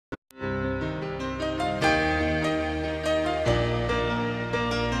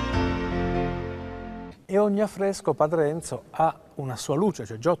E ogni affresco, Padre Enzo, ha una sua luce,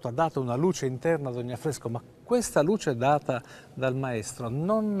 cioè Giotto ha dato una luce interna ad ogni affresco, ma questa luce data dal maestro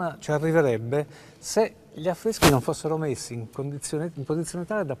non ci arriverebbe se gli affreschi non fossero messi in posizione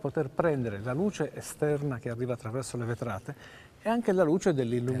tale da poter prendere la luce esterna che arriva attraverso le vetrate e anche la luce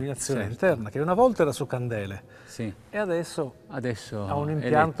dell'illuminazione interna, che una volta era su candele e adesso ha un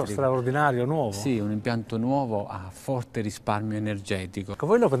impianto straordinario, nuovo. Sì, un impianto nuovo a forte risparmio energetico.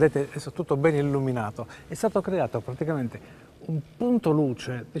 Voi lo vedete adesso tutto ben illuminato, è stato creato praticamente un punto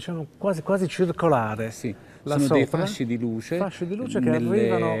luce, diciamo quasi circolare. Sì, là sono sopra, dei fasci di luce che nelle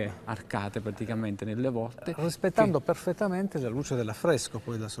arrivano arcate, praticamente nelle volte, rispettando perfettamente la luce dell'affresco,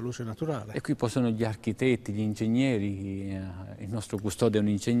 poi la sua luce naturale. E qui poi sono gli architetti, gli ingegneri, il nostro custode è un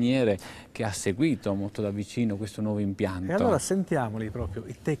ingegnere che ha seguito molto da vicino questo nuovo impianto. E allora sentiamoli proprio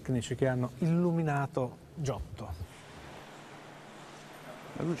i tecnici che hanno illuminato Giotto.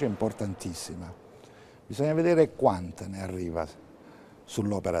 La luce è importantissima, bisogna vedere quanta ne arriva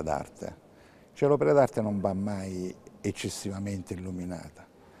sull'opera d'arte. Cioè l'opera d'arte non va mai eccessivamente illuminata,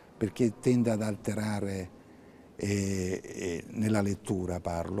 perché tende ad alterare, nella lettura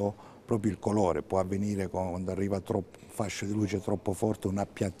parlo, proprio il colore. Può avvenire quando arriva un fascio di luce troppo forte, un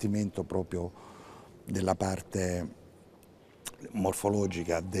appiattimento proprio della parte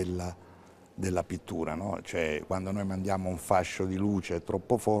morfologica della pittura, no? Cioè, quando noi mandiamo un fascio di luce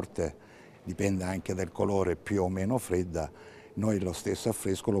troppo forte, dipende anche dal colore, più o meno fredda, noi lo stesso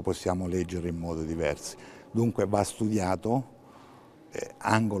affresco lo possiamo leggere in modo diverso. Dunque va studiato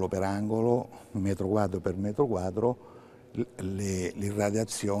angolo per angolo, metro quadro per metro quadro,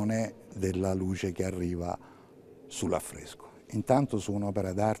 l'irradiazione della luce che arriva sull'affresco. Intanto su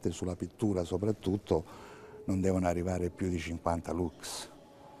un'opera d'arte, sulla pittura soprattutto, non devono arrivare più di 50 lux,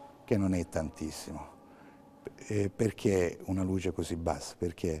 che non è tantissimo. Perché una luce così bassa?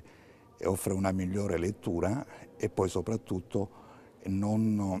 Perché offre una migliore lettura e poi soprattutto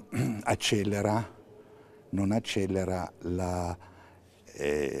non accelera la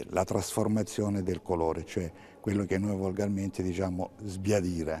trasformazione del colore, cioè quello che noi volgarmente diciamo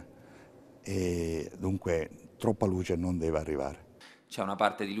sbiadire, e dunque troppa luce non deve arrivare. C'è una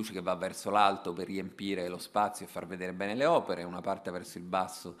parte di luce che va verso l'alto per riempire lo spazio e far vedere bene le opere, una parte verso il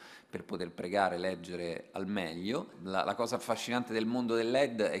basso per poter pregare, leggere al meglio. La cosa affascinante del mondo del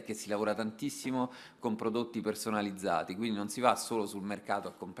LED è che si lavora tantissimo con prodotti personalizzati, quindi non si va solo sul mercato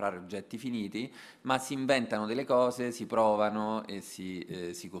a comprare oggetti finiti, ma si inventano delle cose, si provano e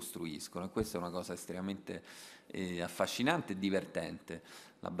si costruiscono, e questa è una cosa estremamente affascinante e divertente.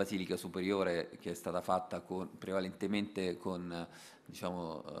 La Basilica Superiore, che è stata fatta prevalentemente con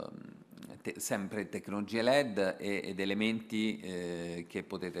diciamo, sempre tecnologie LED ed elementi che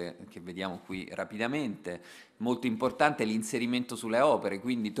vediamo qui rapidamente. Molto importante è l'inserimento sulle opere,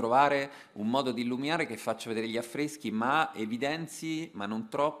 quindi trovare un modo di illuminare che faccia vedere gli affreschi ma evidenzi, ma non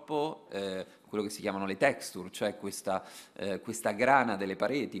troppo, quello che si chiamano le texture, cioè questa grana delle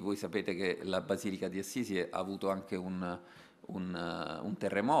pareti. Voi sapete che la Basilica di Assisi ha avuto anche un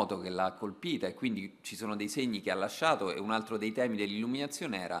terremoto che l'ha colpita, e quindi ci sono dei segni che ha lasciato, e un altro dei temi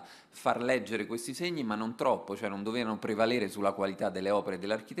dell'illuminazione era far leggere questi segni ma non troppo, cioè non dovevano prevalere sulla qualità delle opere e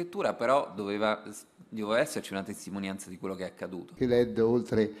dell'architettura, però doveva esserci una testimonianza di quello che è accaduto. Il LED,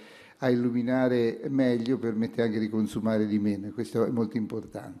 oltre a illuminare meglio, permette anche di consumare di meno, e questo è molto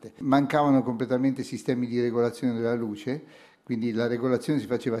importante. Mancavano completamente sistemi di regolazione della luce, quindi la regolazione si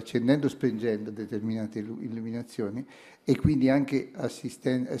faceva accendendo o spengendo determinate illuminazioni, e quindi anche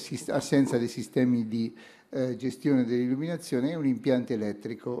assenza dei sistemi di gestione dell'illuminazione, e un impianto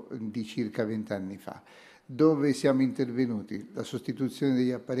elettrico di circa 20 anni fa. Dove siamo intervenuti? La sostituzione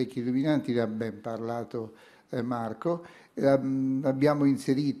degli apparecchi illuminanti, ne ha ben parlato Marco. Abbiamo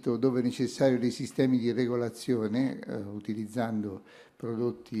inserito, dove necessario, dei sistemi di regolazione, utilizzando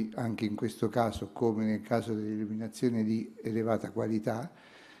prodotti anche in questo caso, come nel caso dell'illuminazione, di elevata qualità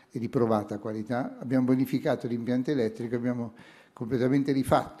e di provata qualità. Abbiamo bonificato l'impianto elettrico, abbiamo completamente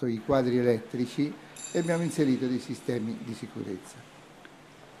rifatto i quadri elettrici e abbiamo inserito dei sistemi di sicurezza.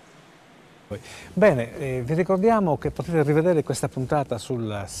 Bene, vi ricordiamo che potete rivedere questa puntata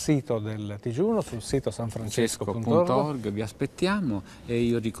sul sito del TG1, sul sito sanfrancesco.org. Vi aspettiamo, e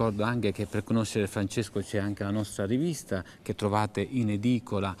io ricordo anche che per conoscere Francesco c'è anche la nostra rivista che trovate in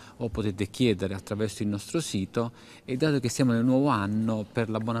edicola o potete chiedere attraverso il nostro sito, e dato che siamo nel nuovo anno, per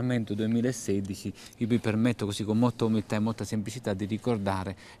l'abbonamento 2016 io vi permetto così con molta umiltà e molta semplicità di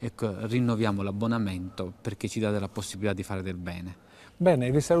ricordare, ecco, rinnoviamo l'abbonamento perché ci date la possibilità di fare del bene.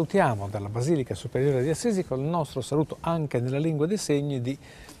 Bene, vi salutiamo dalla Basilica Superiore di Assisi con il nostro saluto anche nella lingua dei segni di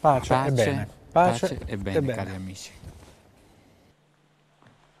pace e bene. Pace e bene, cari amici.